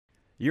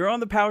You're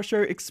on the Power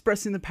Show,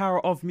 expressing the power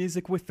of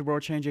music with the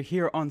World Changer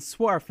here on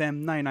SWAR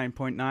FM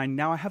 99.9.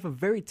 Now, I have a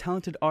very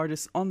talented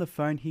artist on the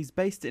phone. He's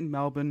based in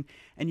Melbourne,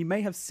 and you may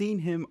have seen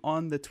him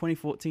on the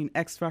 2014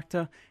 X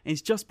Factor, and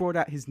he's just brought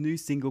out his new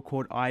single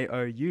called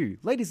IOU.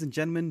 Ladies and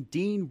gentlemen,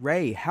 Dean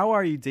Ray. How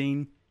are you,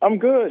 Dean? I'm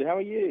good. How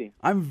are you?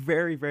 I'm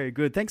very, very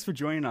good. Thanks for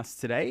joining us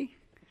today.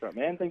 That's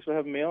right, man. Thanks for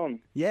having me on.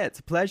 Yeah, it's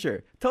a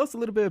pleasure. Tell us a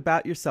little bit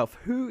about yourself.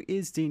 Who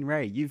is Dean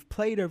Ray? You've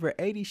played over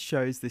 80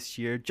 shows this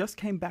year, just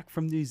came back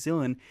from New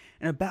Zealand,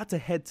 and about to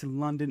head to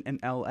London and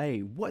LA.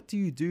 What do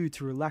you do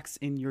to relax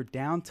in your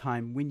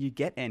downtime when you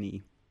get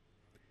any?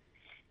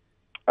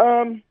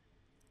 I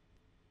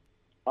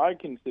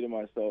consider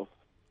myself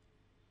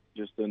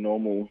just a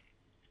normal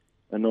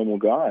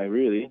guy,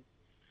 really.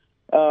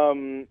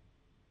 Downtime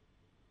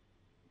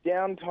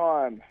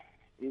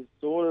is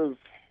sort of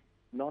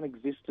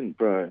non-existent,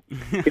 bro.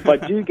 If I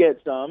do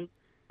get some,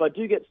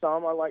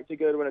 I like to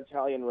go to an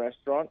Italian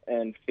restaurant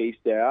and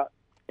feast out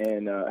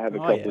and have a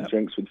couple of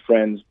drinks with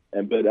friends.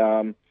 But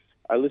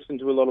I listen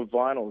to a lot of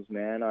vinyls,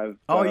 man. You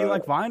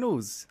like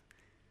vinyls?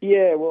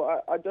 Yeah,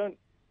 well, I don't.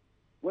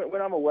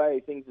 When I'm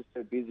away, things are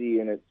so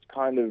busy, and it's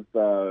kind of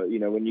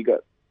when you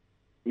got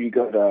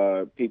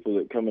people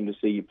that come in to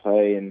see you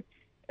play, and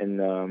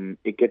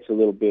it gets a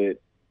little bit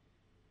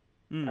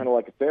kind of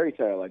like a fairy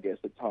tale, I guess,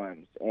 at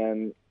times,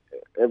 and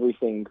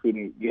everything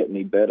couldn't get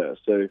any better.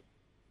 So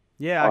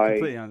yeah, I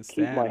completely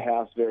understand. Keep my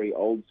house very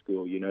old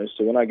school,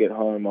 So when I get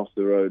home off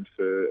the road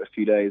for a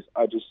few days,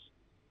 I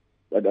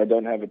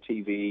don't have a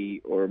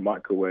TV or a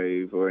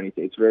microwave or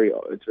anything. It's very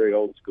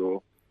old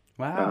school.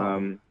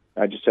 Wow.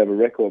 I just have a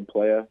record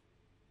player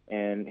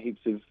and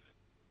heaps of,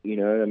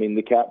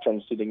 the couch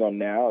I'm sitting on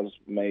now is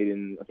made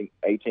in, I think,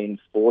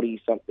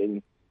 1840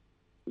 something.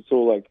 It's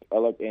all I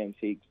like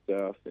antique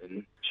stuff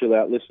and chill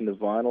out, listen to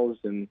vinyls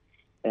and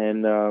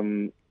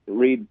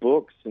read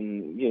books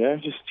and,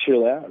 just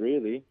chill out,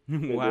 really.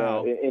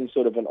 Wow. In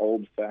sort of an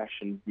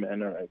old-fashioned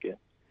manner, I guess.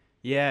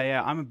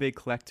 Yeah. I'm a big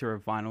collector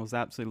of vinyls.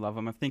 I absolutely love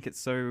them. I think it's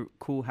so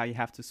cool how you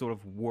have to sort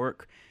of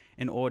work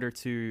in order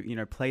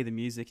to, play the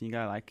music, and you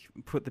go,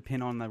 put the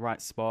pin on the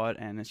right spot,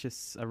 and it's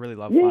just, I really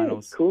love vinyls.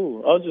 It's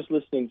cool. I was just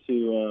listening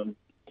to,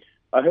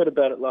 I heard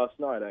about it last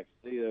night,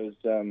 actually. There was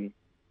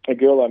a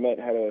girl I met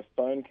had a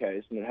phone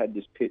case, and it had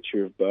this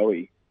picture of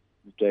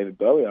David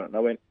Bowie on it. And I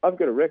went, I've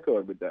got a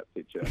record with that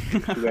picture.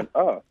 She went,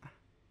 oh,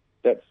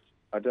 that's,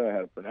 I don't know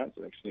how to pronounce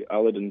it, actually.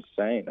 Aladdin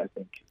Sane, I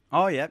think.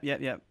 Oh, yep.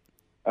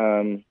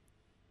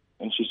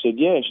 And she said,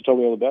 yeah, and she told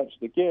me all about it.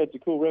 She's like, yeah, it's a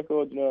cool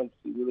record,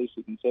 she released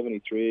it in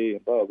 73,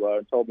 and blah, blah, blah,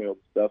 and told me all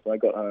the stuff. And I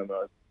got home, and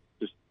I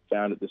just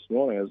found it this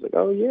morning. I was like,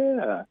 oh,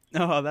 yeah.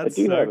 Oh, that's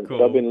so cool.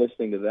 So I've been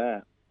listening to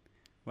that.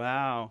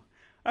 Wow.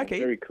 Okay.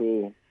 Very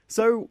cool.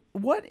 So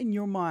what, in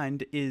your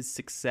mind, is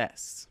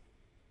success?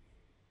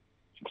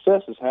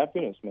 Success is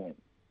happiness, man.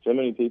 So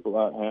many people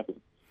aren't happy.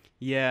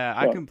 Yeah,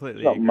 I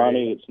completely agree. It's not agree.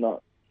 money. It's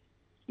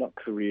not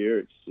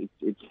career.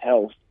 It's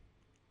health.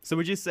 So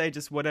would you say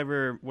just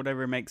whatever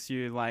makes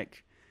you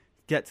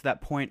get to that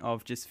point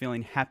of just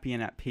feeling happy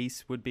and at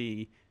peace would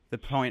be the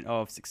point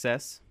of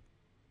success?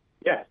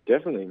 Yeah,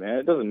 definitely, man.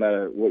 It doesn't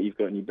matter what you've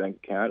got in your bank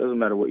account. It doesn't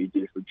matter what you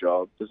do for a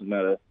job. It doesn't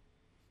matter,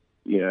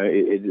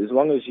 as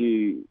long as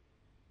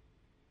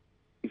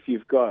if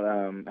you've got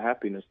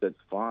happiness,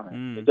 that's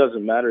fine. It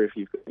doesn't matter if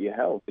you've got your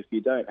health. If you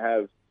don't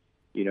have,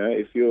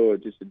 if you're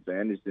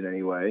disadvantaged in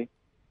any way,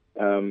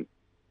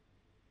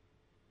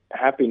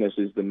 happiness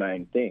is the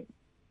main thing.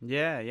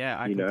 Yeah,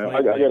 I I completely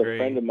got agree. a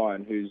friend of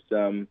mine who's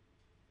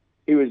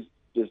he was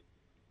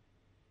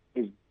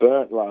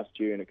burnt last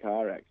year in a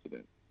car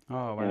accident.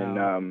 Oh, wow.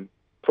 And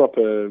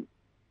proper,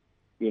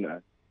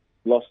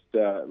 lost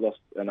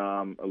an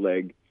arm, a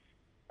leg.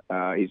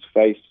 His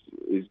face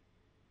is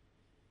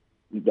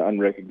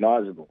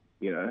unrecognizable,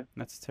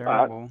 That's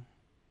terrible.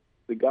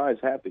 The guy's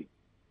happy.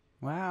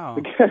 Wow.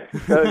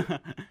 So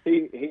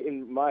he,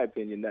 in my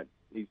opinion,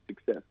 he's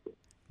successful.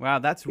 Wow,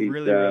 that's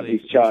really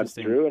he's charged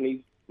interesting. through, and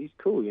he's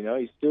cool.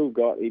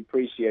 He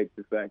appreciates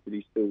the fact that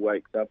he still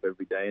wakes up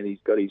every day, and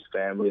he's got his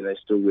family, and they're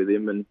still with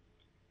him, and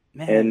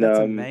that's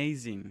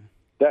amazing.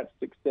 That's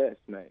success,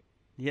 mate.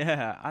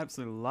 Yeah, I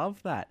absolutely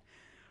love that.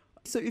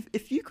 So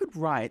if you could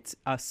write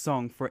a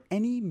song for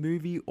any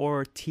movie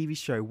or TV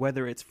show,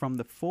 whether it's from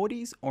the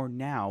 40s or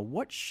now,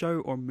 what show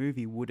or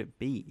movie would it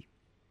be?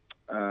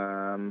 It's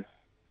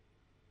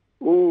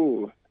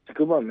a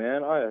good one,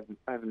 man. I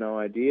have no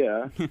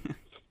idea.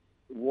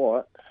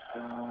 What?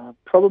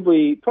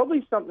 Probably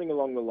something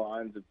along the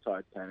lines of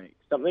Titanic.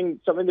 Something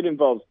that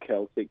involves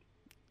Celtic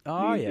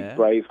music, yeah.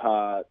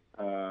 Braveheart,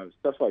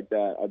 stuff like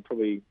that. I'd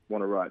probably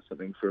want to write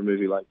something for a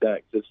movie like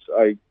that because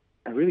I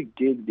really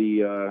dig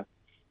the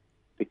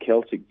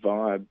Celtic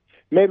vibe.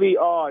 Maybe,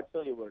 I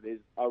tell you what it is.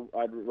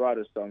 I'd write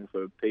a song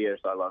for P.S.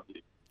 I Love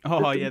You.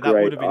 Oh, yeah, that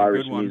would have been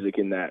Irish a good one. music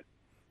in that.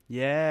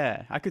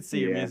 Yeah, I could see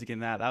your music in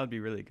that. That would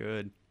be really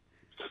good.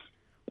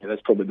 Yeah,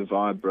 that's probably the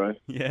vibe, bro.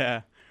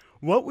 Yeah.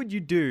 What would you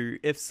do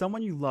if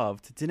someone you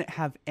loved didn't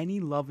have any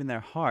love in their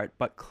heart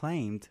but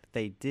claimed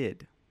they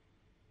did?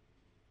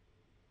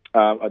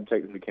 I'd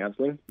take them to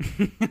counselling.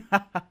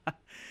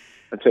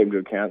 might take him to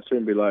a counselor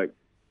and be like,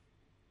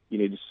 you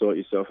need to sort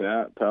yourself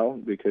out, pal,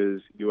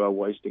 because you are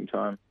wasting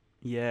time.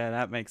 Yeah,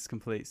 that makes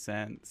complete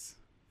sense.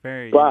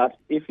 But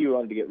if you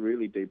wanted to get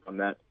really deep on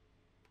that,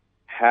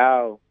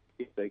 how,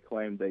 if they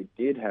claim they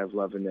did have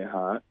love in their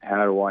heart,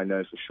 how do I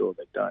know for sure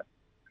they don't?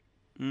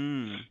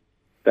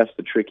 That's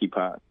the tricky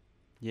part.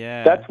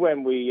 Yeah. That's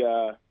when we,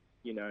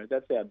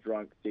 that's our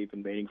drunk, deep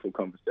and meaningful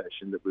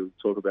conversation that we'll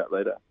talk about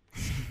later.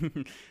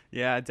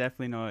 Yeah, I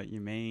definitely know what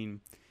you mean.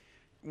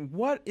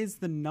 What is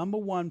the number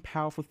one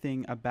powerful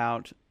thing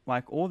about,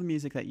 like, all the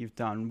music that you've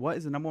done? What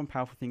is the number one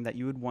powerful thing that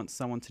you would want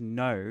someone to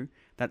know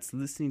that's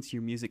listening to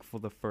your music for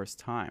the first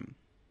time?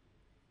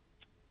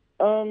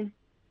 You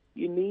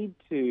need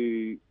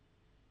to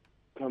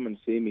come and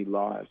see me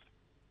live.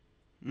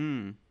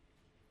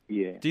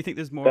 Yeah. Do you think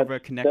there's more of a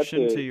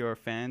connection to your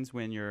fans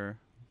when you're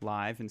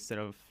live instead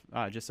of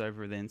just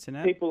over the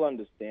internet? People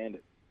understand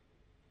it.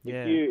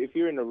 Yeah. If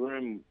you're in a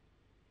room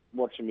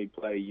watching me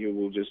play, you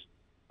will just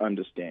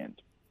understand.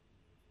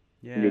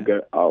 Yeah. And you'll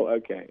go, oh,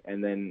 okay.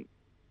 And then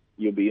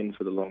you'll be in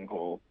for the long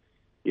haul.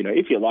 You know,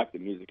 if you like the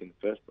music in the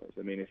first place.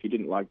 I mean, if you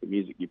didn't like the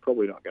music, you're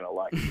probably not going to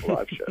like the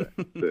live show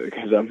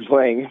because I'm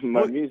playing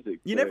my music.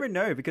 You never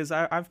know, because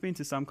I've been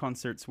to some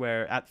concerts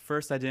where at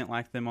first I didn't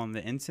like them on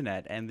the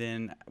internet, and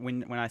then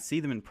when I see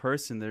them in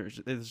person,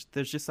 there's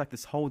just like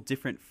this whole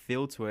different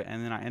feel to it,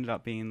 and then I ended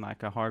up being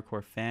like a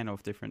hardcore fan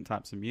of different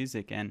types of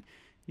music, and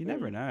you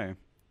never know.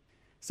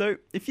 So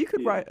if you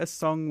could write a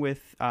song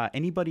with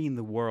anybody in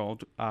the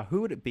world, who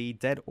would it be,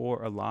 dead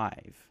or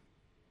alive?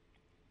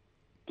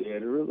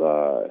 Dead or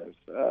alive?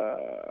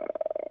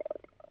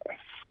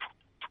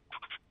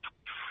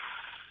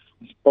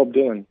 It's Bob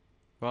Dylan.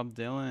 Bob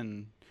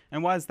Dylan.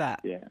 And why is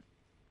that? Yeah.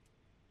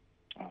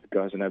 Oh, the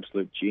guy's an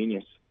absolute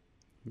genius.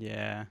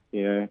 Yeah.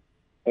 Yeah,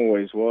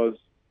 always was.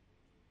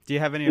 Do you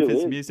have any of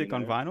his music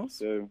on vinyls?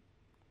 So,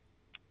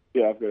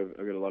 yeah, I've got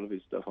a lot of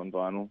his stuff on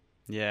vinyl.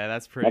 Yeah,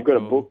 that's pretty I've got a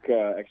book,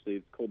 actually,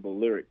 it's called The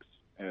Lyrics,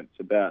 and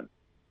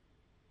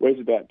weighs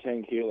about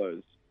 10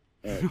 kilos.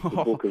 It's a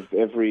book of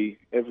every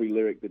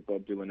lyric that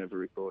Bob Dylan ever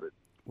recorded.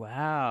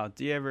 Wow.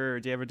 Do you ever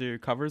do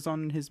covers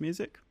on his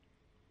music?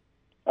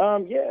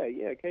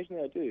 Yeah,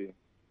 occasionally I do.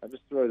 I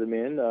just throw them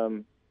in.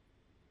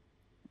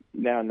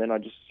 Now and then I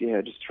just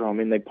throw them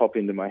in. They pop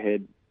into my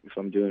head if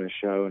I'm doing a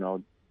show, and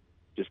I'll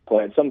just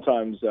play it.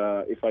 Sometimes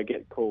if I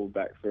get called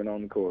back for an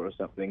encore or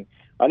something,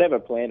 I never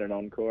plan an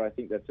encore. I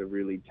think that's a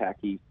really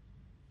tacky,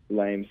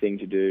 lame thing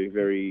to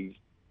do.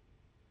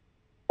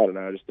 I don't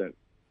know. I just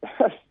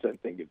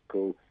don't think it's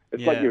cool.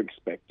 It's like you're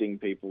expecting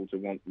people to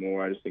want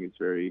more. I just think it's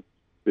very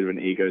bit of an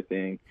ego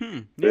thing.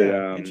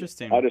 Yeah,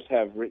 interesting. I just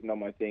have written on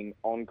my thing,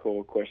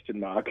 encore ?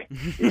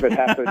 If it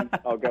happens,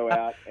 I'll go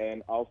out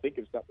and I'll think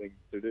of something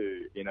to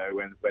do,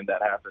 when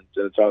that happens.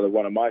 So it's either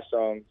one of my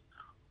songs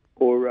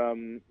or,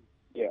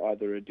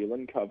 either a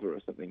Dylan cover or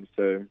something.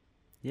 So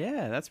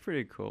yeah, that's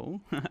pretty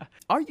cool.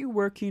 Are you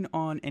working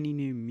on any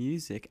new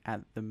music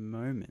at the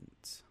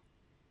moment?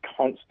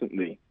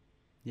 Constantly.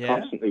 Yeah?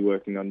 Constantly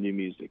working on new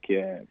music,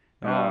 yeah.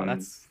 Oh,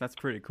 that's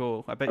pretty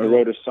cool. I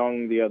wrote a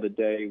song the other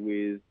day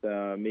with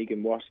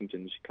Megan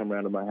Washington. She come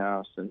around to my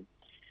house and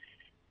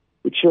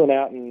we're chilling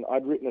out, and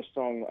I'd written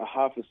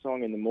half a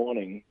song in the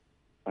morning.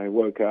 I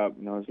woke up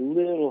and I was a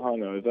little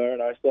hungover,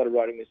 and I started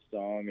writing this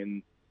song,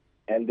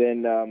 and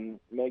then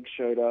Meg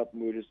showed up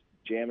and we were just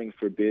jamming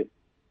for a bit,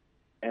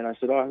 and I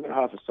said, oh, I got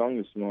half a song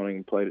this morning,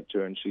 and played it to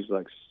her, and she's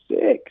like,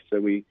 sick.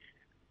 So we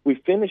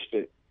finished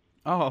it.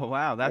 Oh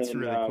wow, that's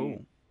really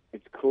cool.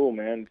 It's cool,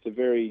 man. It's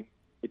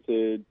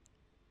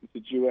a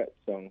duet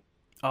song.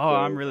 Oh, so,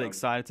 I'm really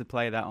excited to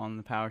play that on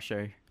the Power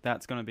Show.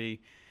 That's gonna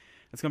be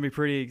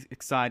pretty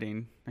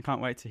exciting. I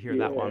can't wait to hear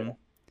that one.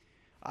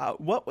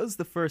 What was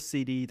the first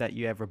CD that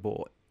you ever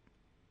bought?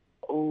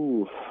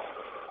 Oh,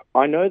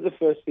 I know the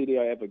first CD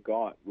I ever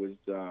got was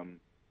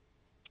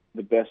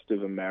The Best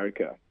of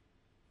America.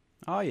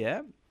 Oh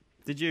yeah,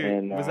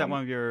 was that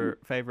one of your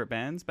favorite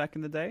bands back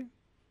in the day?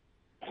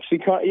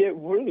 It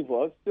really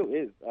was. Still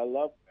is. I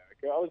love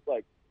America. I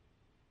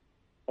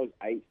was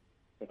 8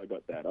 when I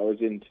got that. I was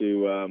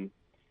into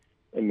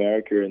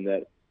America and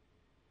that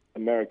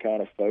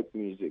Americana folk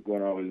music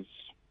when I was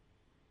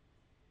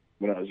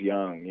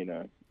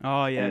young,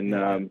 Oh yeah.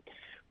 And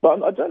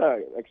but I don't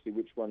know actually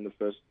which one the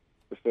first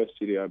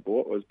CD I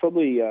bought was.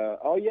 Probably it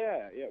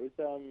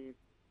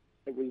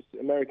was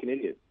American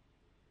Idiot.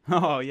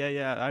 Oh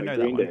yeah, I know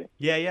Green that one. Day.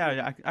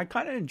 Yeah, I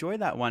kind of enjoy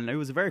that one. It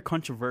was a very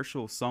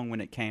controversial song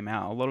when it came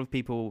out. A lot of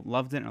people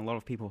loved it, and a lot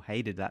of people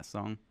hated that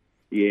song.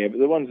 Yeah, but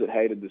the ones that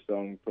hated the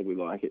song probably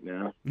like it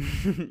now.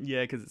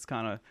 Yeah, because it's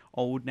kind of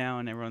old now,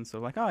 and everyone's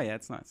sort of like, oh yeah,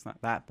 it's not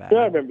that bad. Yeah,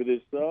 I remember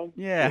this song.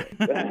 Yeah.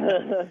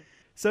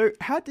 So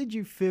how did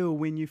you feel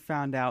when you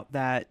found out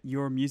that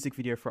your music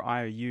video for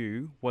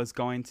IOU was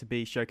going to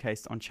be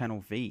showcased on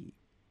Channel V?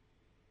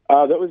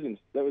 That was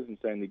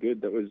insanely good.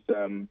 That was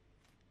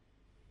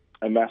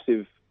a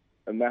massive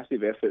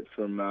effort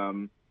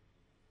from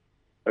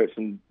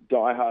some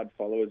diehard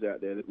followers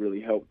out there that really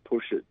helped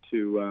push it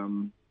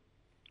to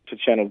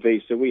Channel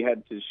V. So we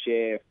had to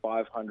share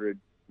 500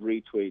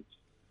 retweets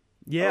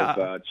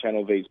Yeah.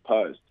 Channel V's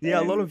post. Yeah,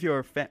 a lot And of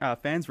your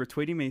fans were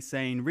tweeting me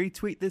saying,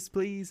 retweet this,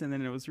 please. And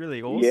then it was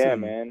really awesome. yeah,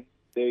 man.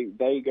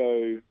 They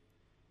go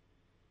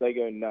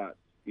nuts,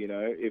 you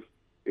know,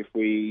 if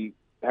we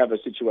have a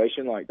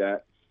situation like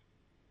that.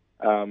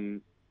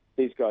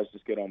 These guys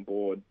just get on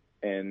board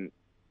and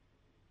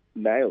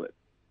nail it,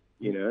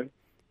 you know?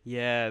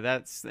 Yeah,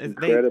 that's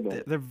incredible.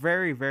 They're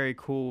very, very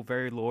cool,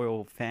 very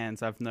loyal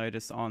fans. I've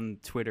noticed on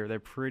Twitter. They're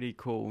pretty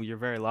cool. You're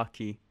very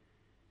lucky.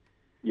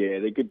 Yeah,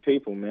 they're good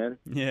people, man.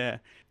 Yeah.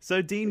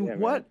 So, Dean, Yeah,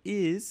 what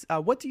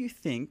do you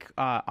think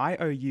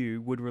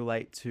IOU would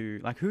relate to?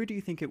 Like, who do you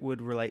think it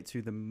would relate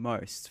to the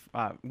most?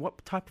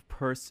 What type of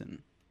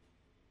person?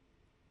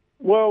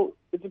 Well,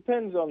 it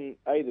depends on,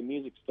 the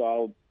music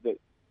style that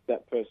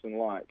person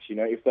likes. You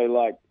know, if they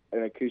like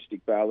an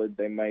acoustic ballad,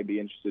 they may be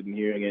interested in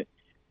hearing it.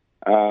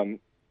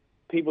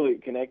 People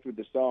that connect with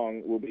the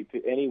song will be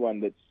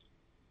anyone that's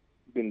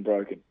been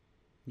broken.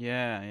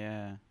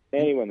 Yeah.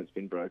 Anyone that's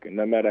been broken,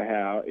 no matter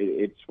how,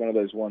 it's one of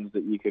those ones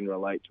that you can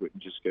relate to it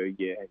and just go,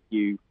 yeah,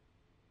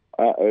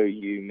 I owe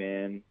you,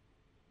 man.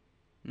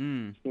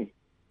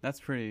 That's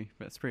pretty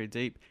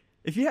deep.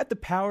 If you had the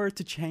power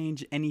to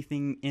change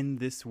anything in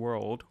this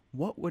world,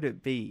 what would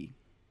it be?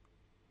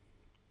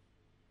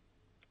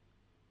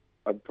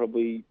 I'd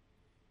probably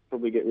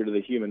get rid of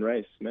the human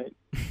race, mate.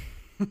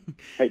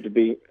 hate to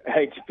be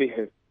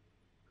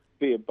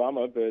a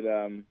bummer, but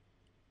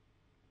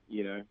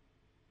you know,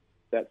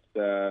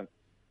 that's.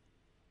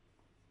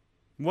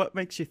 What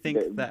makes you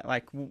think that?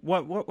 Like,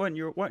 what in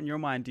your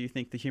mind do you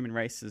think the human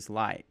race is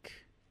like?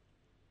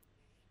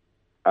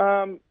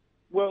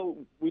 Well,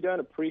 we don't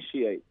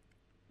appreciate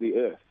the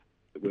earth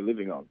that we're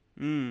living on,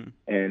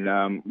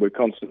 and we're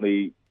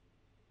constantly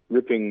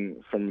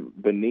ripping from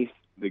beneath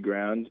the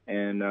ground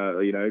and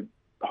you know,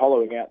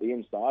 hollowing out the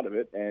inside of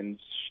it and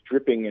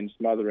stripping and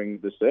smothering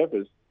the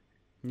surface.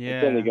 Yeah,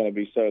 it's only going to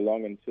be so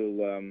long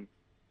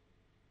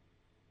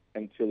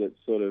until it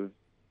sort of,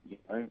 you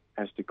know,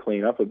 has to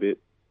clean up a bit.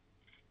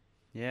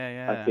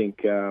 Yeah. I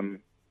think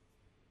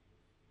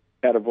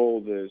out of all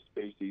the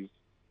species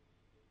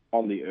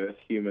on the earth,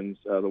 humans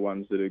are the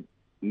ones that are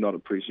not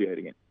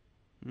appreciating it.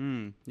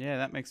 Yeah,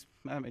 that makes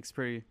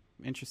pretty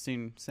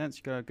interesting sense.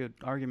 You got a good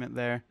argument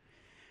there.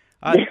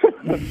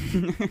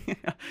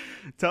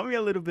 Tell me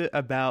a little bit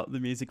about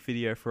the music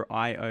video for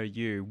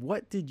IOU.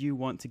 What did you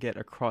want to get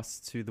across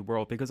to the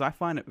world? Because I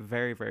find it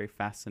very, very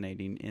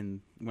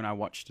fascinating when I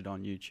watched it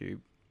on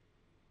YouTube.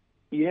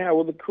 Yeah,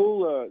 well, the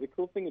cool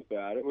thing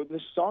about it, well,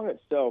 the song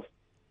itself,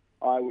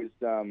 I was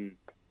a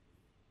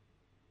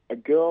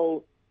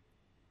girl.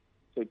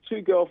 So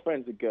 2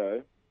 girlfriends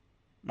ago,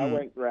 I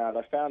went round.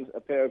 I found a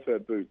pair of her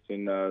boots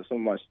in some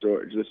of my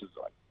storage. This is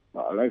like,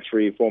 I don't know,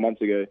 3 or 4 months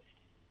ago.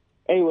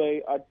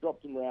 Anyway, I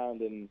dropped them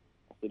around and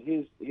I said,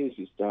 here's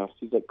your stuff.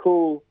 She's like,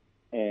 cool.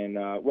 And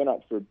went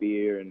up for a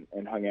beer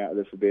and hung out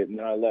with her for a bit. And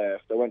then I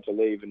left. I went to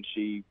leave and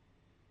she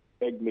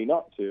begged me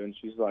not to. And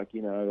she's like,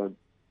 you know,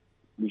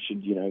 we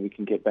should, you know, we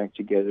can get back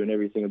together and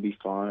everything will be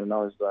fine. And I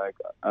was like,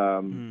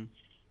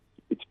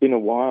 it's been a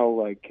while.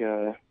 Like,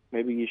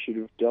 maybe you should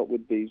have dealt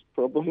with these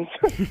problems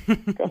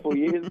a couple of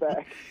years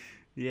back.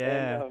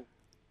 Yeah. And, I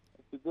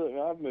said, look,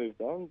 I've moved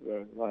on,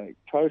 bro. Like,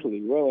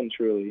 totally, well and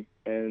truly.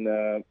 And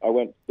I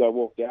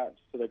walked out.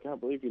 She said, I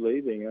can't believe you're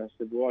leaving. And I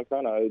said, well, I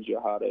kind of owed you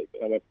a heartache.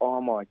 And I went, oh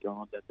my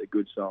God, that's a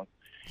good song.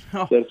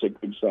 That's a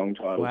good song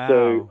title. Wow.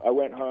 So I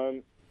went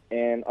home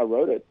and I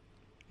wrote it.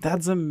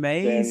 That's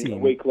amazing.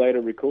 And a week later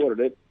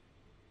recorded it.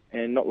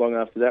 And not long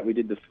after that, we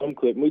did the film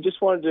clip. And we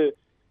just wanted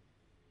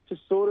to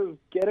sort of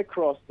get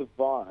across the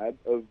vibe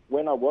of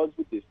when I was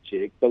with this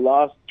chick. The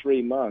last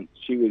 3 months,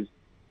 she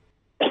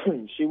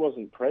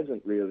wasn't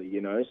present really,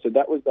 you know. So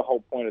that was the whole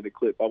point of the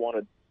clip. I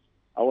wanted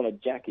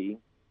Jackie,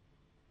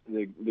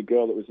 the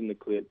girl that was in the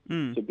clip,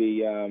 to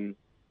be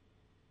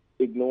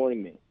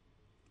ignoring me.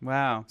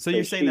 Wow. So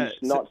you're saying that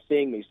she's not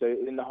seeing me. So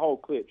in the whole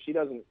clip,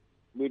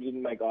 we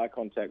didn't make eye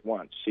contact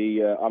once.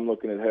 I'm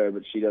looking at her,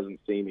 but she doesn't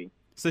see me.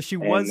 So she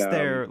was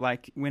there,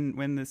 like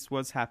when this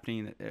was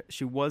happening.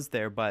 She was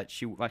there, but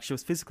she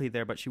was physically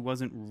there, but she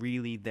wasn't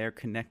really there,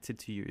 connected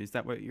to you. Is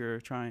that what you're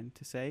trying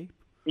to say?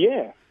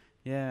 Yeah.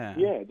 Yeah.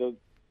 Yeah.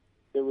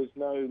 There was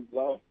no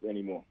love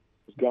anymore.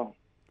 It was gone.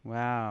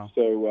 Wow.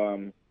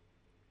 So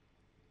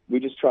we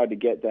just tried to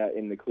get that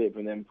in the clip,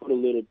 and then put a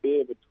little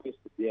bit of a twist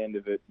at the end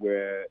of it,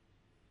 where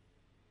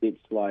it's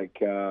like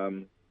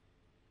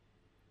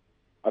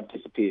I've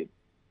disappeared.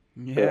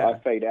 Yeah. So I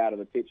fade out of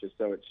the picture,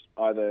 so it's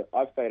either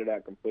I've faded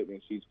out completely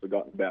and she's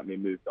forgotten about me,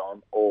 moved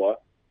on, or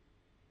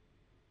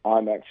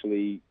I'm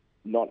actually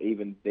not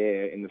even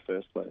there in the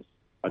first place.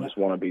 I just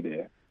want to be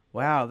there.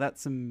 Wow,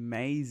 that's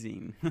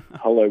amazing.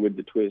 Hello with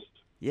the twist.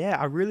 Yeah,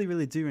 I really,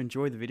 really do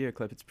enjoy the video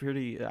clip.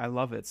 I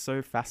love it. It's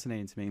so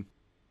fascinating to me.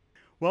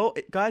 Well,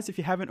 guys, if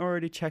you haven't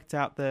already checked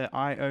out the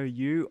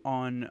IOU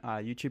on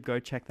YouTube, go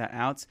check that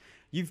out.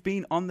 You've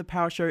been on The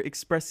Power Show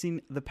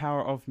expressing the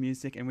power of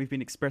music, and we've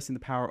been expressing the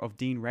power of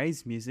Dean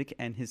Ray's music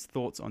and his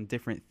thoughts on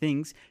different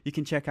things. You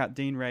can check out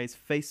Dean Ray's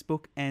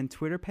Facebook and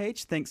Twitter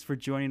page. Thanks for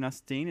joining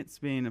us, Dean. It's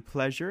been a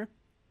pleasure.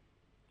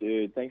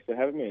 Dude, thanks for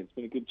having me. It's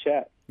been a good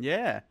chat.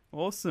 Yeah,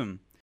 awesome.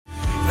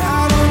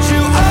 Now don't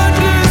you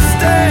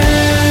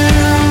understand?